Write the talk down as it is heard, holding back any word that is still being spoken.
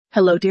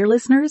Hello, dear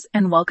listeners,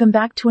 and welcome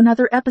back to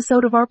another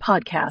episode of our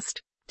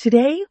podcast.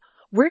 Today,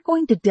 we're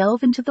going to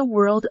delve into the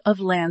world of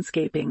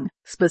landscaping,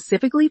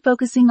 specifically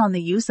focusing on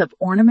the use of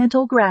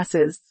ornamental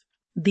grasses.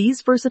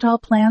 These versatile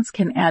plants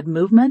can add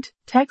movement,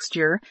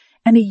 texture,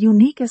 and a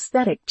unique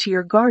aesthetic to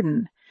your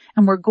garden,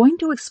 and we're going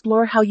to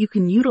explore how you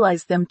can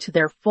utilize them to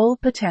their full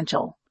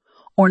potential.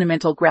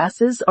 Ornamental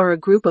grasses are a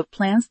group of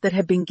plants that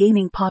have been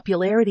gaining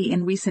popularity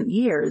in recent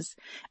years,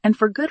 and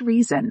for good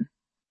reason.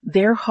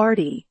 They're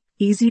hardy,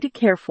 easy to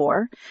care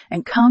for,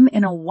 and come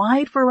in a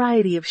wide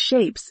variety of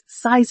shapes,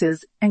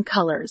 sizes, and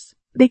colors.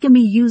 They can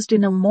be used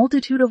in a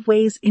multitude of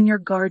ways in your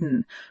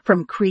garden,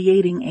 from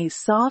creating a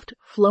soft,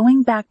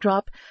 flowing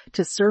backdrop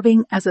to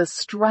serving as a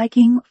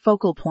striking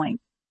focal point.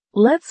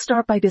 Let's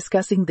start by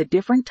discussing the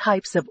different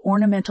types of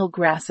ornamental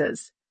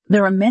grasses.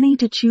 There are many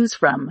to choose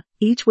from,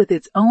 each with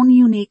its own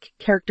unique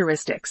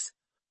characteristics.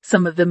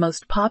 Some of the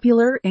most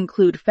popular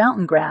include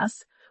fountain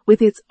grass,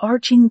 with its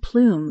arching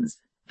plumes,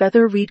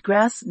 feather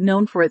reedgrass,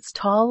 known for its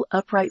tall,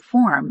 upright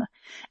form,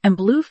 and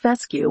blue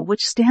fescue,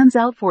 which stands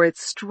out for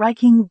its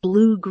striking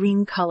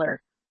blue-green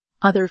color.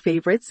 Other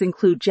favorites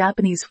include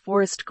Japanese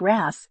forest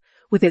grass,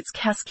 with its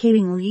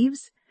cascading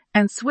leaves,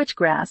 and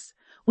switchgrass,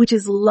 which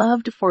is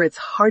loved for its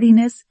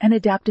hardiness and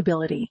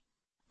adaptability.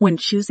 When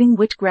choosing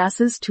which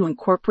grasses to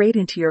incorporate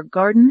into your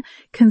garden,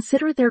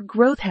 consider their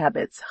growth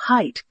habits,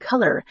 height,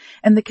 color,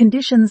 and the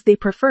conditions they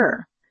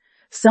prefer.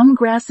 Some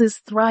grasses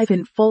thrive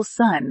in full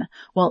sun,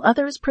 while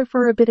others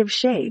prefer a bit of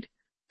shade.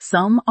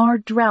 Some are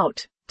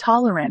drought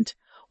tolerant,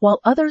 while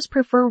others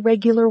prefer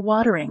regular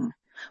watering.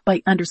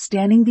 By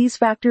understanding these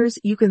factors,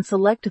 you can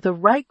select the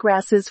right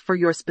grasses for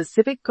your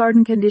specific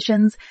garden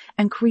conditions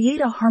and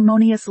create a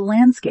harmonious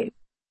landscape.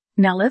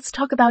 Now let's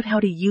talk about how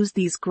to use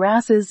these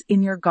grasses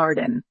in your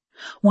garden.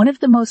 One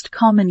of the most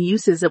common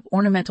uses of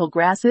ornamental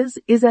grasses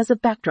is as a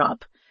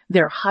backdrop.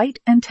 Their height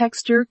and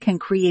texture can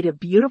create a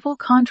beautiful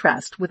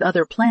contrast with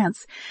other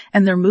plants,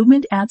 and their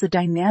movement adds a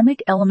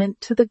dynamic element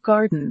to the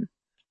garden.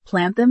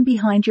 Plant them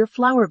behind your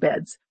flower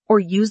beds, or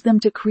use them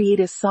to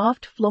create a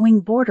soft, flowing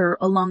border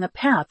along a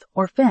path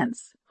or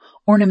fence.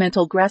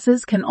 Ornamental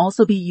grasses can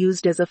also be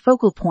used as a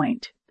focal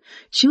point.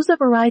 Choose a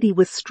variety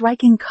with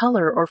striking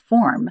color or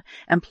form,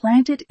 and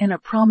plant it in a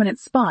prominent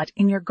spot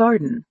in your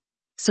garden.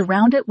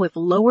 Surround it with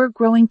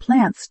lower-growing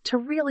plants to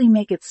really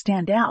make it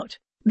stand out.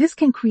 This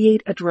can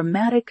create a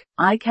dramatic,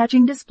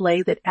 eye-catching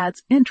display that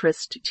adds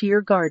interest to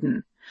your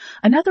garden.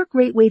 Another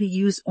great way to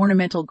use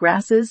ornamental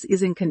grasses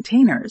is in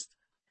containers.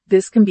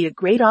 This can be a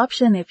great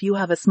option if you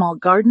have a small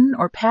garden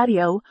or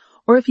patio,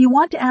 or if you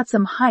want to add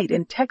some height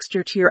and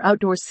texture to your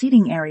outdoor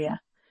seating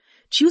area.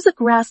 Choose a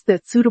grass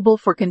that's suitable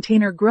for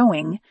container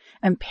growing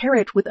and pair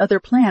it with other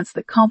plants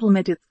that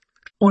complement it.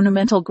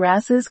 Ornamental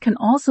grasses can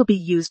also be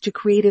used to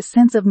create a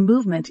sense of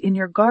movement in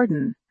your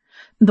garden.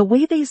 The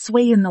way they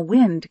sway in the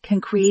wind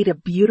can create a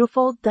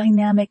beautiful,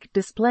 dynamic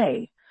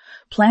display.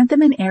 Plant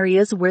them in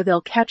areas where they'll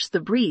catch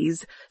the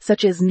breeze,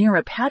 such as near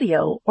a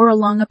patio or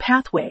along a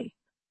pathway.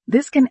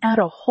 This can add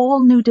a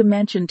whole new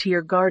dimension to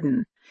your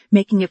garden,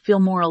 making it feel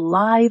more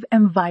alive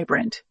and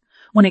vibrant.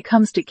 When it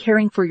comes to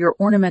caring for your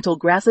ornamental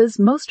grasses,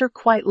 most are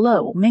quite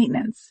low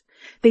maintenance.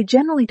 They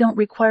generally don't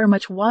require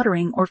much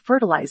watering or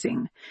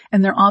fertilizing,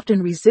 and they're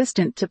often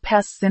resistant to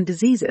pests and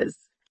diseases.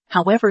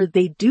 However,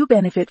 they do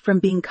benefit from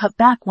being cut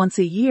back once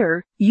a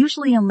year,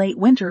 usually in late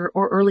winter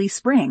or early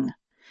spring.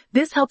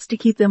 This helps to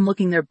keep them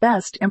looking their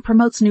best and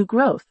promotes new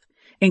growth.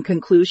 In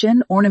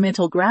conclusion,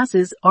 ornamental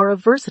grasses are a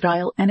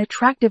versatile and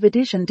attractive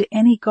addition to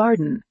any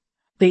garden.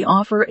 They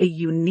offer a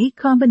unique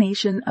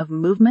combination of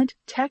movement,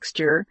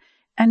 texture,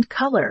 and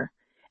color,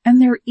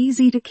 and they're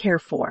easy to care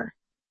for.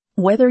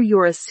 Whether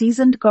you're a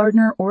seasoned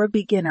gardener or a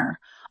beginner,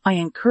 I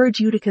encourage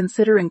you to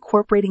consider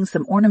incorporating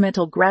some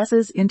ornamental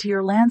grasses into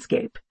your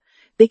landscape.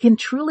 They can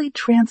truly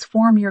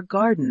transform your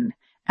garden,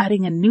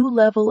 adding a new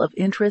level of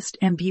interest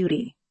and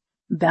beauty.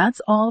 That's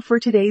all for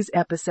today's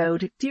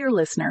episode, dear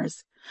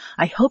listeners.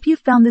 I hope you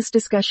found this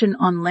discussion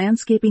on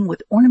landscaping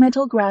with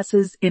ornamental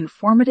grasses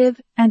informative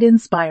and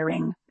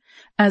inspiring.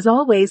 As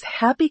always,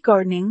 happy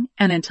gardening,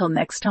 and until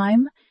next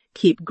time,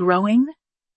 keep growing,